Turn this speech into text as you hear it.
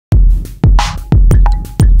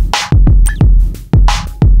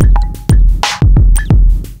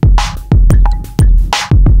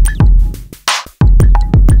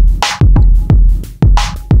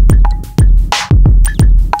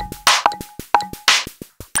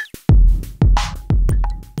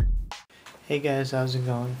Hey guys, how's it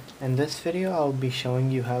going? In this video I'll be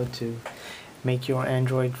showing you how to make your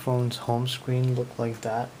Android phone's home screen look like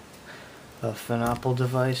that of an Apple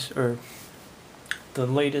device or the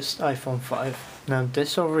latest iPhone 5. Now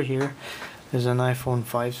this over here is an iPhone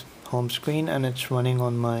 5 home screen and it's running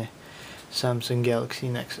on my Samsung Galaxy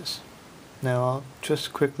Nexus. Now I'll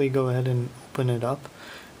just quickly go ahead and open it up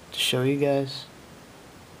to show you guys.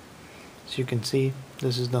 As you can see,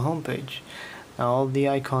 this is the home page. Now all the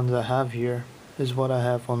icons I have here is what I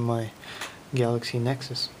have on my Galaxy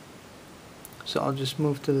Nexus. So I'll just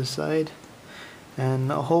move to the side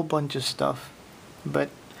and a whole bunch of stuff. But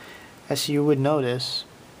as you would notice,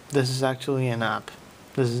 this is actually an app.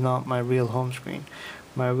 This is not my real home screen.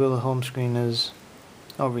 My real home screen is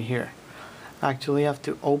over here. I actually have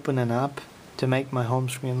to open an app to make my home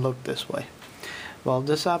screen look this way. Well,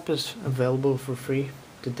 this app is available for free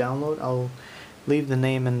to download. I'll leave the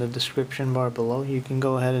name in the description bar below. You can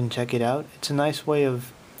go ahead and check it out. It's a nice way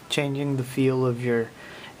of changing the feel of your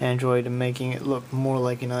Android and making it look more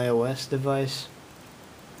like an iOS device.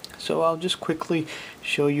 So I'll just quickly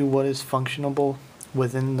show you what is functionable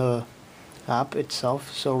within the app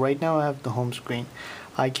itself. So right now I have the home screen.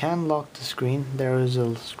 I can lock the screen. There is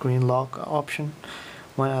a screen lock option.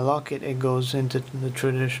 When I lock it, it goes into the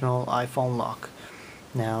traditional iPhone lock.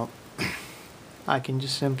 Now I can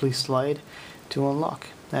just simply slide to unlock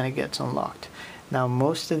and it gets unlocked. Now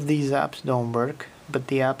most of these apps don't work, but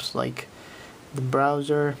the apps like the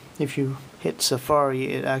browser, if you hit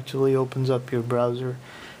Safari, it actually opens up your browser.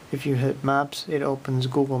 If you hit Maps, it opens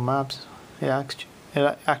Google Maps. It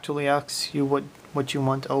actually asks you what you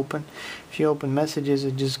want to open. If you open Messages,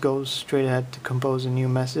 it just goes straight ahead to compose a new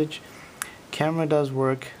message. Camera does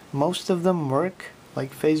work. Most of them work,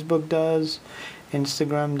 like Facebook does,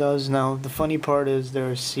 Instagram does. Now the funny part is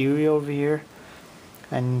there's Siri over here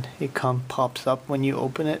and it pops up when you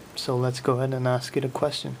open it. So let's go ahead and ask it a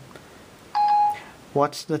question.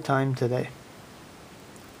 What's the time today?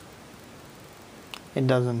 It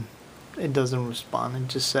doesn't respond. It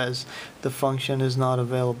just says the function is not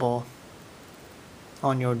available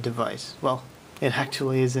on your device. Well, it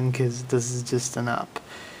actually isn't, because this is just an app.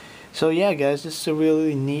 So yeah guys, this is a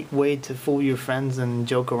really neat way to fool your friends and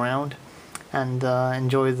joke around and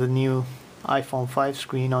enjoy the new iPhone 5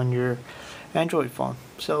 screen on your Android phone.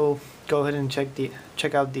 So go ahead and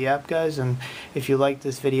check out the app, guys, and if you like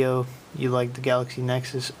this video, you like the Galaxy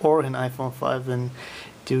Nexus or an iPhone 5, then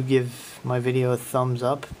do give my video a thumbs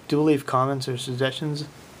up. Do leave comments or suggestions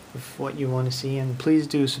of what you want to see, and please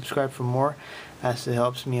do subscribe for more, as it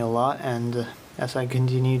helps me a lot, and as I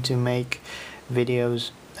continue to make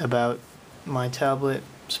videos about my tablet,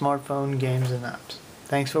 smartphone, games, and apps.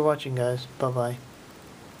 Thanks for watching, guys. Bye bye.